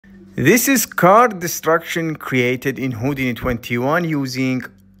This is card destruction created in Houdini 21 using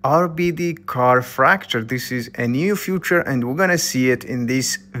RBD Car Fracture. This is a new feature and we're gonna see it in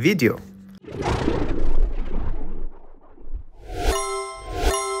this video.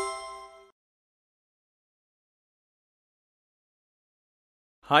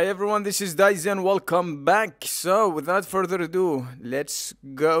 Hi everyone, this is Dyson. Welcome back. So without further ado, let's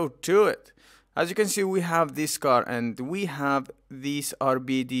go to it. As you can see, we have this car and we have this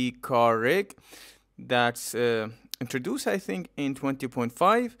RBD car rig that's introduced, I think, in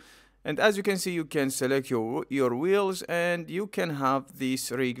 20.5. And as you can see, you can select your wheels and you can have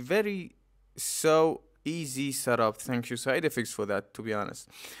this rig very so easy setup. Thank you SideFX for that, to be honest.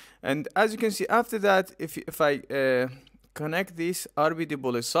 And as you can see, after that, if I connect this RBD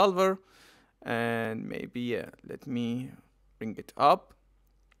bullet solver, and maybe let me bring it up.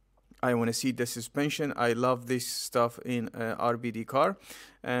 I want to see the suspension. I love this stuff in RBD car,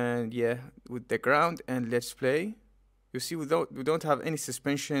 and yeah, with the ground. And let's play. You see, we don't have any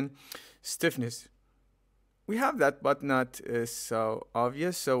suspension stiffness. We have that, but not so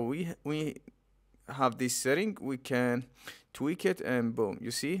obvious. So we have this setting. We can tweak it, and boom. You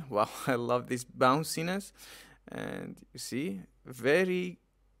see, wow, I love this bounciness, and you see, very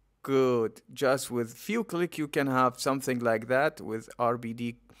good. Just with few click, you can have something like that with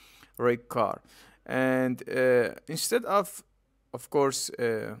RBD rig car. And instead of course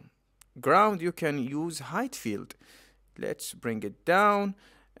ground, you can use height field. Let's bring it down,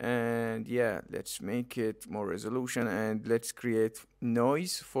 and yeah, let's make it more resolution, and let's create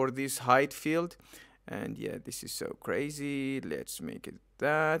noise for this height field. And yeah, this is so crazy. Let's make it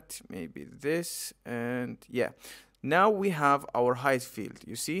that, maybe this, and yeah, now we have our height field.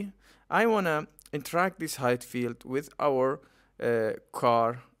 You see, I wanna interact this height field with our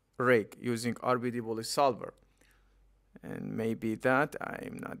car rig using RBD bullet solver, and maybe that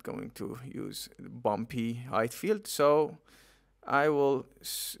I'm not going to use bumpy height field, so I will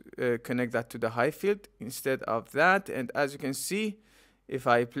connect that to the height field instead of that. And as you can see, if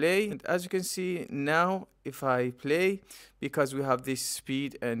I play, and as you can see now, if I play, because we have this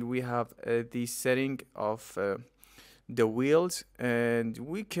speed and we have the setting of the wheels, and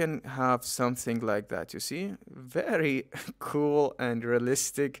we can have something like that. You see, very cool and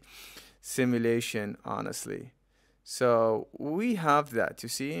realistic simulation, honestly. So we have that. You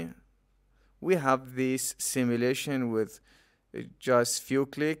see, we have this simulation with just few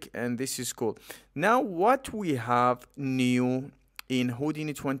click, and this is cool. Now what we have new in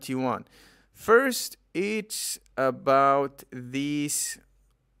Houdini 21, first, it's about these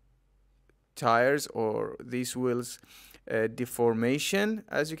tires or these wheels deformation.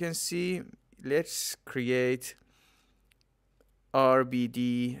 As you can see, let's create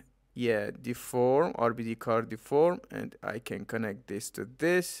RBD deform, RBD car deform, and I can connect this to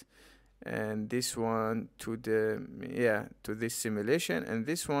this, and this one to the to this simulation, and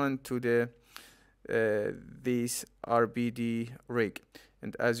this one to the this RBD rig.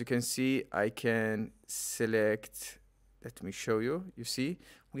 And as you can see, I can select, let me show you. You see,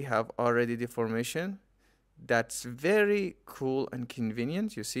 we have already deformation. That's very cool and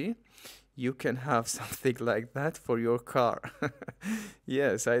convenient. You see, you can have something like that for your car.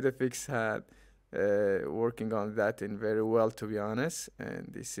 Yeah, SideFX had working on that in very well, to be honest. And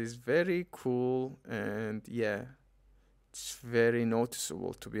this is very cool, and yeah, it's very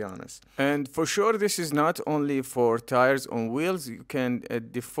noticeable, to be honest. And for sure, this is not only for tires on wheels. You can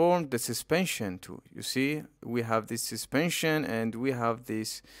deform the suspension too. You see, we have this suspension and we have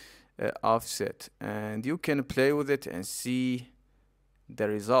this offset, and you can play with it and see the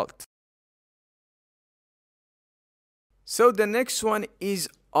result. So the next one is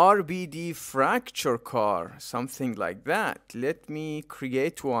RBD fracture car, something like that. Let me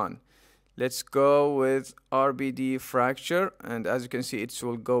create one. Let's go with RBD fracture, and as you can see, it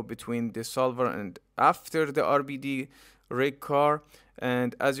will go between the solver and after the RBD rig car.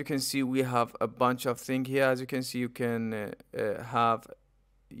 And as you can see, we have a bunch of things here. As you can see, you can have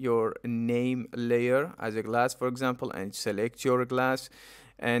your name layer as a glass, for example, and select your glass,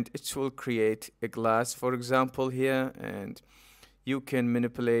 and it will create a glass, for example, here. And you can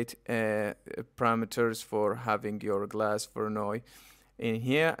manipulate parameters for having your glass for noise in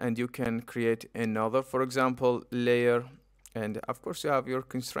here, and you can create another, for example, layer, and of course you have your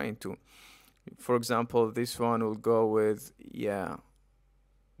constraint too. For example, this one will go with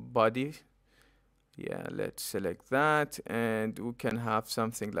body. Yeah, let's select that, and we can have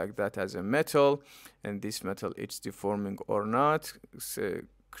something like that as a metal, and this metal, it's deforming or not. So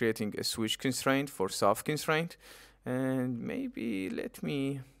creating a switch constraint for soft constraint, and maybe let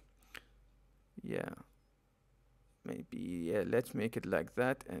me maybe, yeah, let's make it like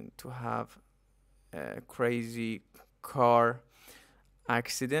that, and to have a crazy car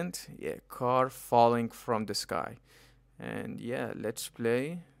accident. Yeah, car falling from the sky. And yeah, let's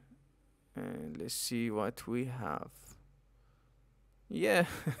play and let's see what we have. Yeah,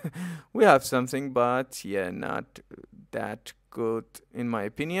 we have something, but yeah, not that good in my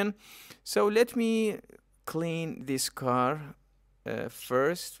opinion. So let me clean this car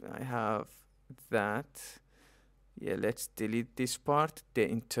first. I have that. Yeah, let's delete this part, the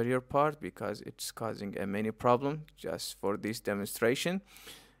interior part, because it's causing a many problem just for this demonstration.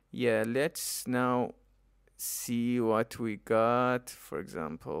 Yeah, let's now see what we got. For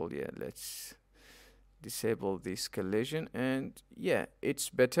example, yeah, let's disable this collision, and yeah, it's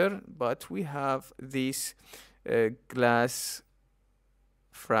better, but we have this glass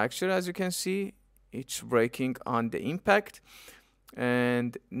fracture. As you can see, it's breaking on the impact.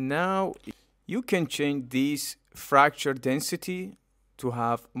 And now you can change this fracture density to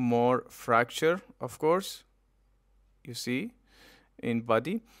have more fracture, of course, you see, in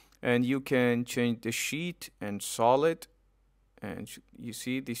body. And you can change the sheet and solid, and you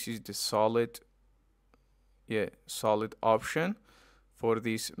see this is the solid, yeah, solid option for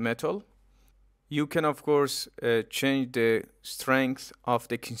this metal. You can of course change the strength of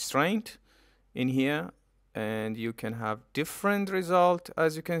the constraint in here, and you can have different result,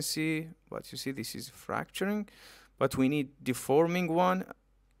 as you can see. But you see this is fracturing, but we need deforming one.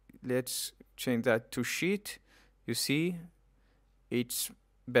 Let's change that to sheet. You see it's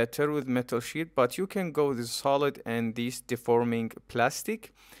better with metal sheet, but you can go with solid and this deforming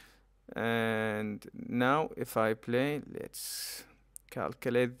plastic. And now if I play, let's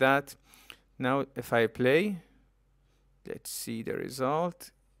calculate that. Now if I play, let's see the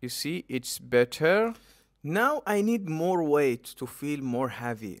result. You see it's better. Now I need more weight to feel more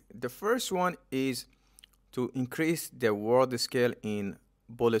heavy. The first one is to increase the word scale in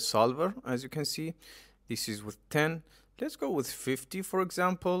bullet solver. As you can see, this is with 10. Let's go with 50 for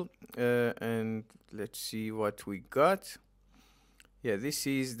example, and let's see what we got. Yeah, this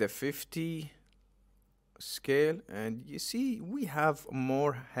is the 50 scale, and you see we have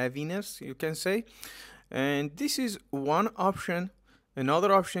more heaviness, you can say. And this is one option.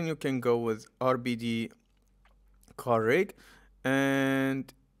 Another option, you can go with RBD Car rig,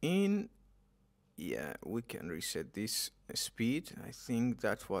 and in, yeah, we can reset this speed. I think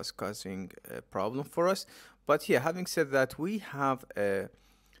that was causing a problem for us. But yeah, having said that, we have a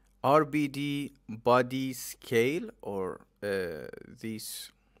RBD body scale, or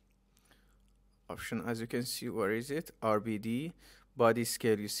this option, as you can see. Where is it? RBD body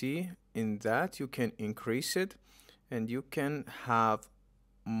scale. You see in that you can increase it, and you can have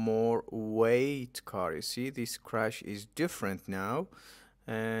more weight car. You see this crash is different now,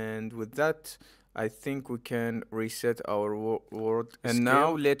 and with that I think we can reset our word. And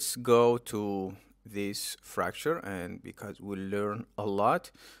now let's go to this fracture, and because we learn a lot,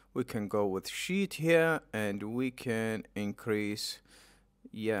 we can go with sheet here, and we can increase,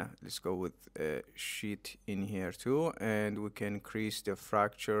 yeah, let's go with sheet in here too, and we can increase the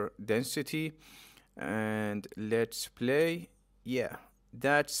fracture density. And let's play. Yeah,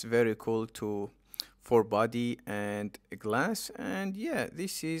 that's very cool too, for body and glass. And yeah,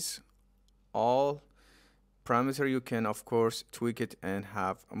 this is all parameter. You can of course tweak it and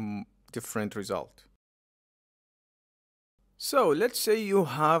have different result. So let's say you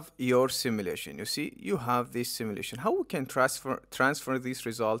have your simulation. You see you have this simulation. How we can transfer this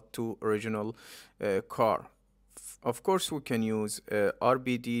result to original car? Of course we can use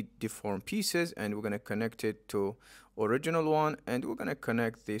RBD deform pieces, and we're going to connect it to original one, and we're going to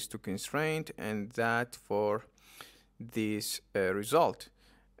connect this to constraint, and that for this result.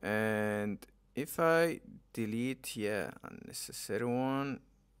 And if I delete, yeah, unnecessary one,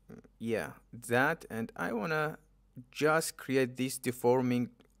 yeah, that, and I want to just create this deforming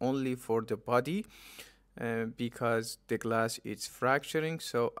only for the body, because the glass is fracturing,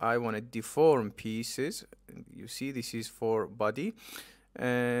 so I want to deform pieces. You see this is for body,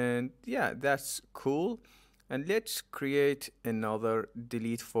 and yeah, that's cool. And let's create another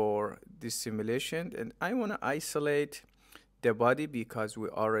delete for this simulation, and I want to isolate the body because we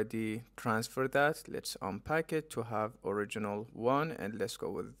already transferred that. Let's unpack it to have original one, and let's go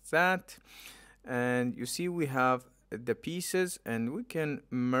with that. And you see we have the pieces, and we can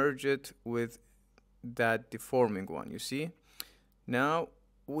merge it with that deforming one. You see now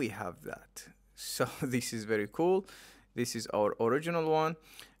we have that. So this is very cool. This is our original one.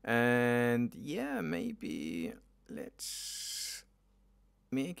 And yeah, maybe let's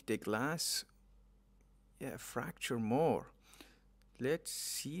make the glass, yeah, fracture more. Let's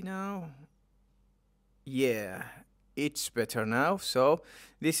see now. Yeah, it's better now. So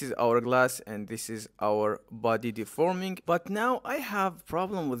this is our glass and this is our body deforming. But now I have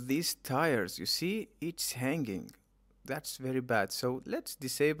problem with these tires. You see, it's hanging. That's very bad. So let's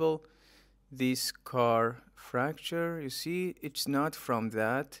disable this car fracture. You see, it's not from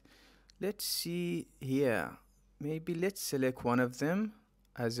that. Let's see here. Maybe let's select one of them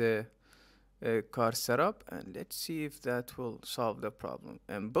as a car setup, and let's see if that will solve the problem.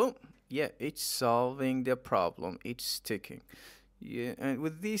 And boom, yeah, it's solving the problem. It's sticking. Yeah, and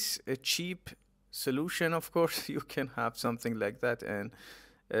with this cheap solution, of course, you can have something like that and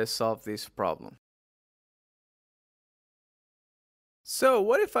solve this problem. So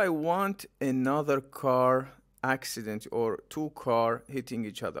what if I want another car accident or two car hitting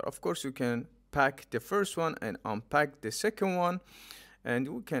each other? Of course, you can pack the first one and unpack the second one, and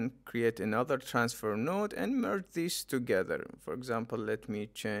we can create another transfer node and merge these together. For example, let me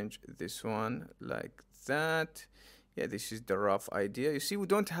change this one like that. Yeah, this is the rough idea. You see, we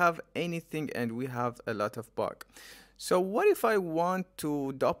don't have anything and we have a lot of bug. So what if I want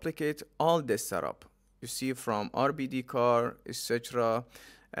to duplicate all this setup? You see, from RBD car, etc.,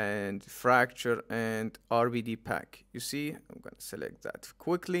 and fracture and RBD pack. You see, I'm going to select that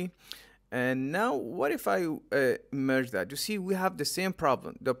quickly. And now what if I merge that? You see, we have the same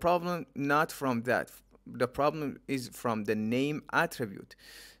problem. The problem not from that. The problem is from the name attribute.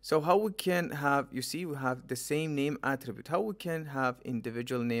 So how we can have, you see, we have the same name attribute. How we can have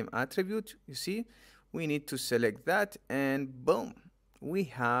individual name attribute? You see, we need to select that and boom, we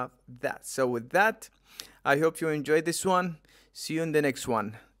have that. So with that, I hope you enjoyed this one. See you in the next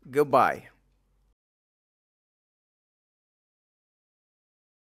one. Goodbye.